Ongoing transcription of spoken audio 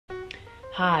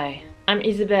Hi, I'm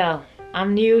Isabel.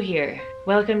 I'm new here.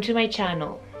 Welcome to my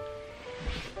channel.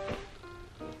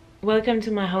 Welcome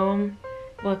to my home.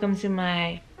 Welcome to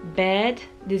my bed.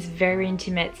 This very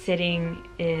intimate setting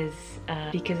is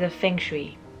because of Feng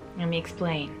Shui. Let me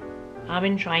explain. I've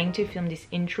been trying to film this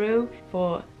intro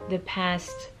for the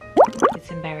past,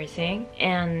 it's embarrassing,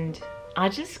 and I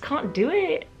just can't do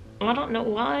it. I don't know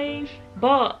why,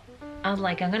 but I was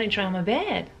like, I'm gonna try on my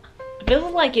bed. It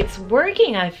feels like it's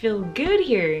working. I feel good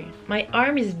here. My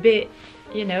arm is a bit,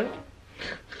 you know.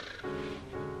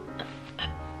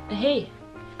 Hey,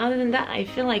 other than that, I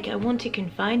feel like I want to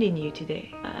confide in you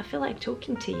today. I feel like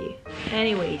talking to you.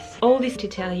 Anyways, all this to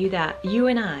tell you that you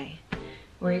and I,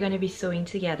 we're gonna be sewing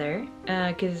together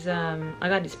because I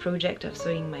got this project of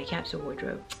sewing my capsule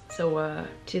wardrobe. So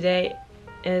today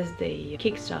is the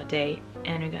kickstart day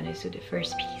and we're gonna sew the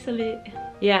first piece of it.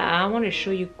 Yeah, I want to show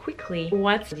you quickly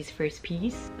what's this first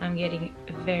piece. I'm getting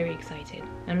very excited.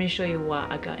 Let me show you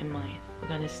what I got in mind. We're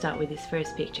gonna start with this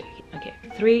first picture. Okay,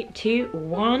 3, 2,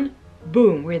 1,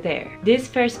 boom, we're there. This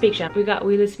first picture, we got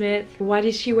Willow Smith. What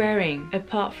is she wearing?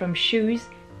 Apart from shoes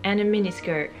and a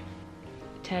miniskirt.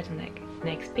 Turtleneck.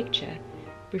 Next picture,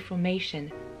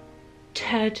 reformation.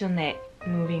 Turtleneck.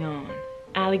 Moving on.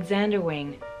 Alexander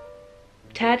Wang.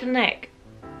 Turtleneck.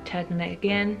 Turtleneck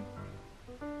again.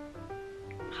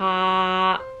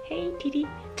 Ha. Hey, Titi.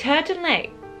 Turtleneck.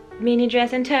 Mini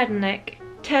dress and turtleneck.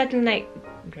 Turtleneck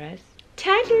dress.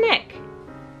 Turtleneck.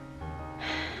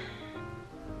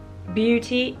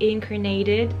 Beauty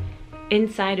incarnated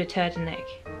inside a turtleneck.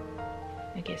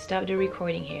 Okay, stop the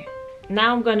recording here.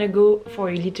 Now I'm gonna go for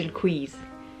a little quiz.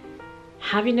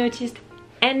 Have you noticed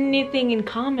anything in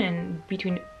common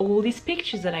between all these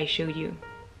pictures that I showed you?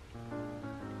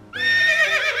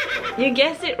 You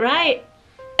guessed it right!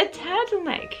 A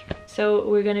turtleneck! So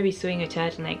we're gonna be sewing a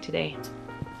turtleneck today.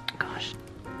 Gosh.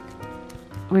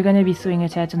 We're gonna be sewing a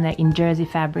turtleneck in jersey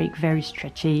fabric, very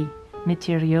stretchy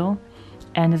material.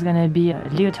 And there's gonna be a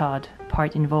leotard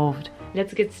part involved.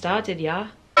 Let's get started, yeah?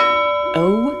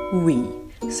 Oh, oui.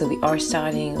 So we are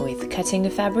starting with cutting the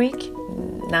fabric.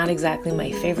 Not exactly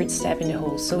my favorite step in the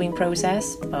whole sewing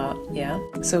process, but yeah.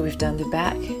 So we've done the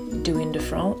back, doing the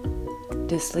front,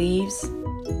 the sleeves,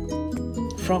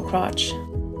 front crotch,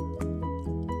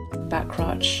 back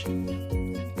crotch,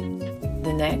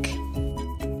 the neck,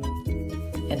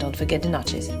 and don't forget the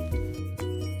notches.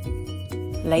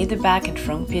 Lay the back and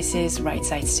front pieces right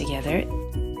sides together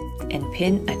and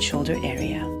pin at shoulder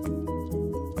area.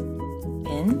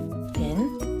 Pin,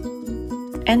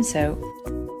 pin, and sew.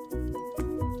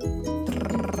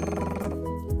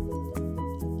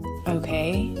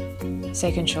 Okay,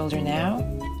 second shoulder now.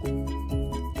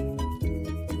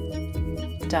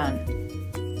 Done.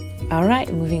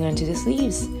 Alright, moving on to the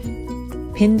sleeves.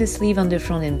 Pin the sleeve on the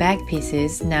front and back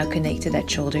pieces, now connected at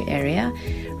shoulder area,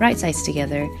 right sides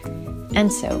together,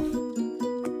 and sew.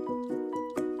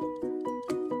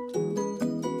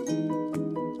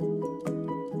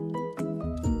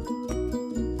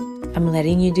 I'm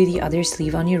letting you do the other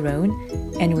sleeve on your own,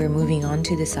 and we're moving on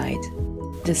to the side.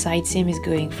 The side seam is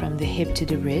going from the hip to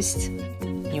the wrist.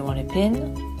 You want to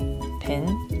pin, pin,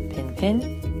 pin,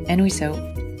 pin, and we sew.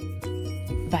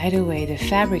 By the way, the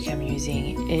fabric I'm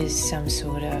using is some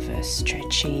sort of a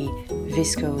stretchy,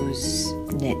 viscose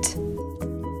knit.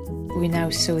 We now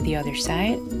sew the other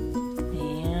side,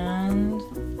 and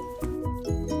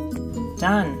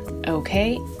done.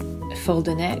 Okay, fold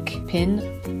the neck, pin,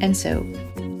 and sew.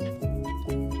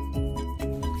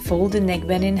 Fold the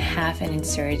neckband in half and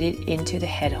insert it into the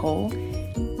head hole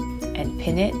and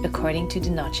pin it according to the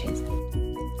notches.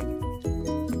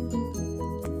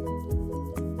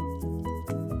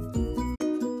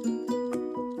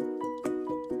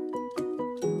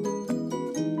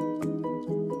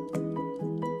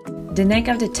 The neck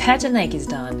of the turtleneck is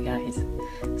done, guys.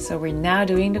 So we're now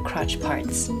doing the crotch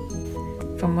parts.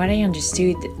 From what I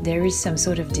understood, there is some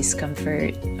sort of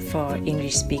discomfort for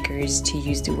English speakers to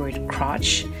use the word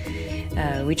crotch,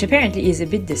 which apparently is a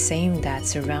bit the same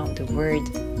that's around the word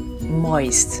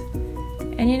moist.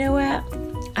 And you know what?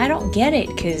 I don't get it,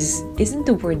 because isn't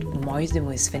the word moist the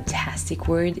most fantastic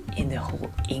word in the whole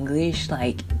English,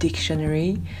 like,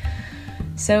 dictionary?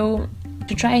 So,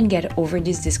 to try and get over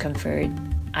this discomfort,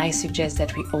 I suggest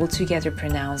that we all together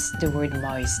pronounce the word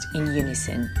moist in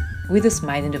unison, with a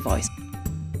smile in the voice.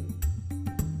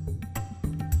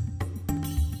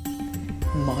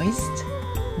 Moist,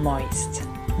 moist,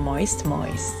 moist,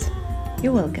 moist.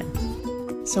 You're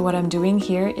welcome. So what I'm doing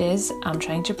here is I'm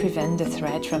trying to prevent the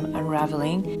thread from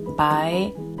unraveling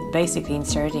by basically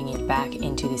inserting it back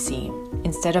into the seam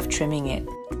instead of trimming it.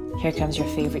 Here comes your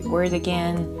favorite word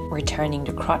again. We're turning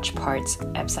the crotch parts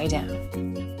upside down.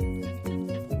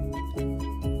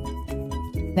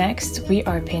 Next, we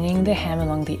are pinning the hem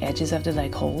along the edges of the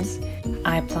leg holes.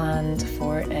 I planned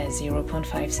for a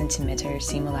 0.5 centimeter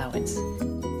seam allowance.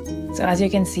 So as you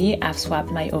can see, I've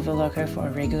swapped my overlocker for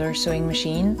a regular sewing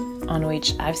machine on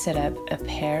which I've set up a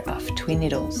pair of twin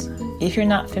needles. If you're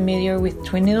not familiar with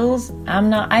twin needles, I'm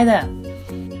not either.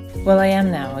 Well, I am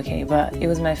now, okay, but it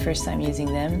was my first time using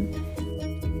them.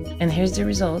 And here's the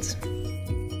result.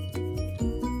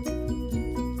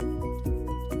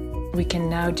 We can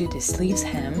now do the sleeves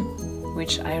hem,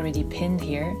 which I already pinned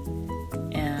here,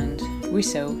 and we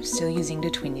sew still using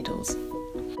the twin needles.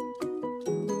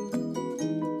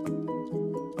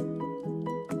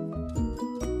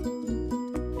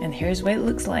 And here's what it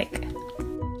looks like.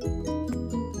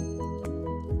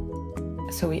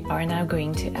 So we are now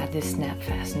going to add the snap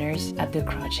fasteners at the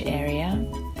crotch area.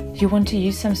 You want to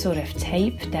use some sort of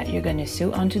tape that you're going to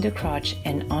sew onto the crotch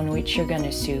and on which you're going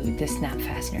to sew the snap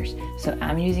fasteners. So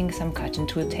I'm using some cotton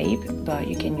twill tape, but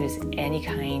you can use any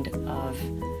kind of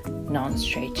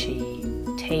non-stretchy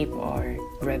tape or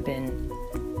ribbon.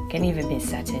 Can even be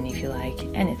satin if you like,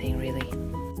 anything really.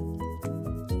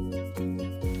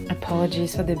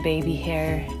 Apologies for the baby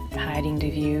hair hiding the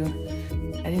view.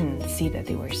 I didn't see that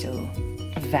they were so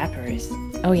vaporous.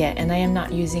 Oh yeah, and I am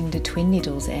not using the twin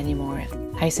needles anymore.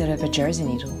 I set up a jersey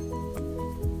needle.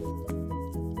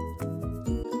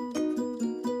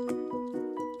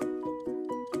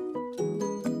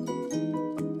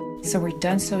 So we're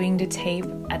done sewing the tape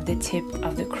at the tip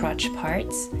of the crotch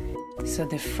parts. So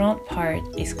the front part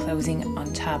is closing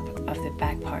on top of the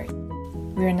back part.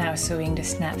 We are now sewing the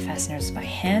snap fasteners by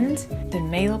hand, the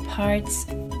male parts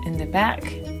in the back,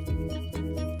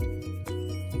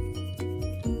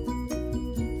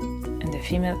 and the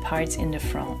female parts in the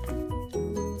front.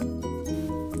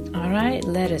 Alright,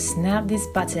 let us snap these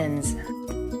buttons.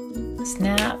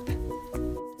 Snap.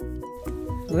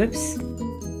 Whoops.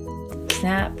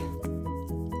 Snap.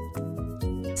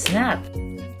 Snap.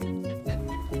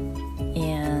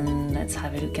 And let's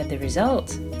have a look at the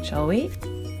result, shall we?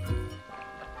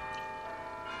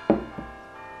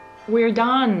 We're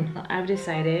done! I've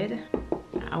decided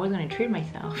I was gonna treat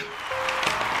myself.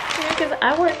 Because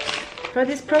I worked for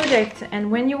this project,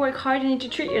 and when you work hard you need to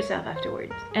treat yourself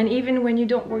afterwards. And even when you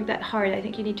don't work that hard, I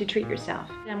think you need to treat yourself.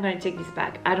 I'm gonna take this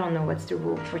back. I don't know what's the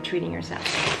rule for treating yourself.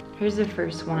 Here's the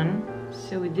first one.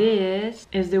 So this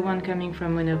is the one coming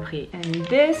from Monoprix. And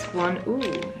this one, ooh,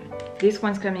 this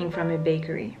one's coming from a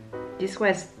bakery. This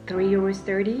was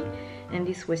 €3.30 and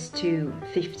this was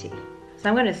 €2.50. So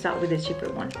I'm gonna start with the cheaper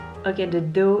one. Okay, the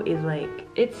dough is like,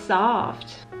 it's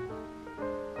soft.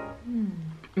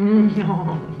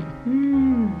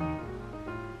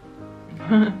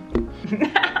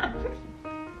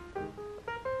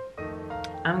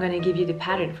 I'm gonna give you the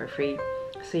pattern for free,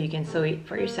 so you can sew it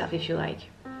for yourself if you like.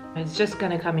 It's just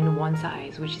gonna come in one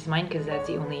size, which is mine because that's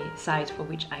the only size for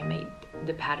which I made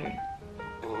the pattern.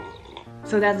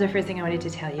 So that's the first thing I wanted to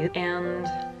tell you. And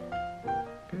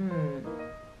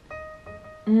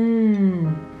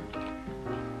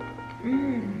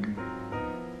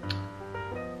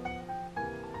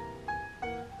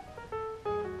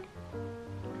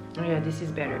oh yeah, this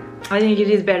is better. I think it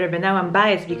is better, but now I'm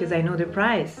biased because I know the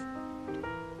price.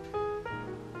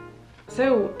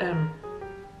 So,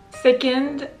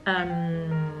 second, I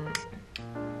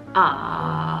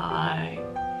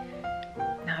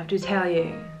have to tell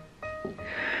you.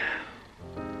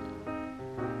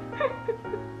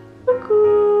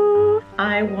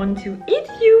 I want to eat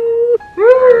you.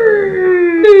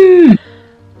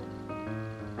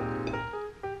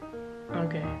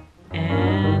 Okay,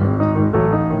 and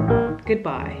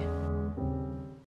goodbye.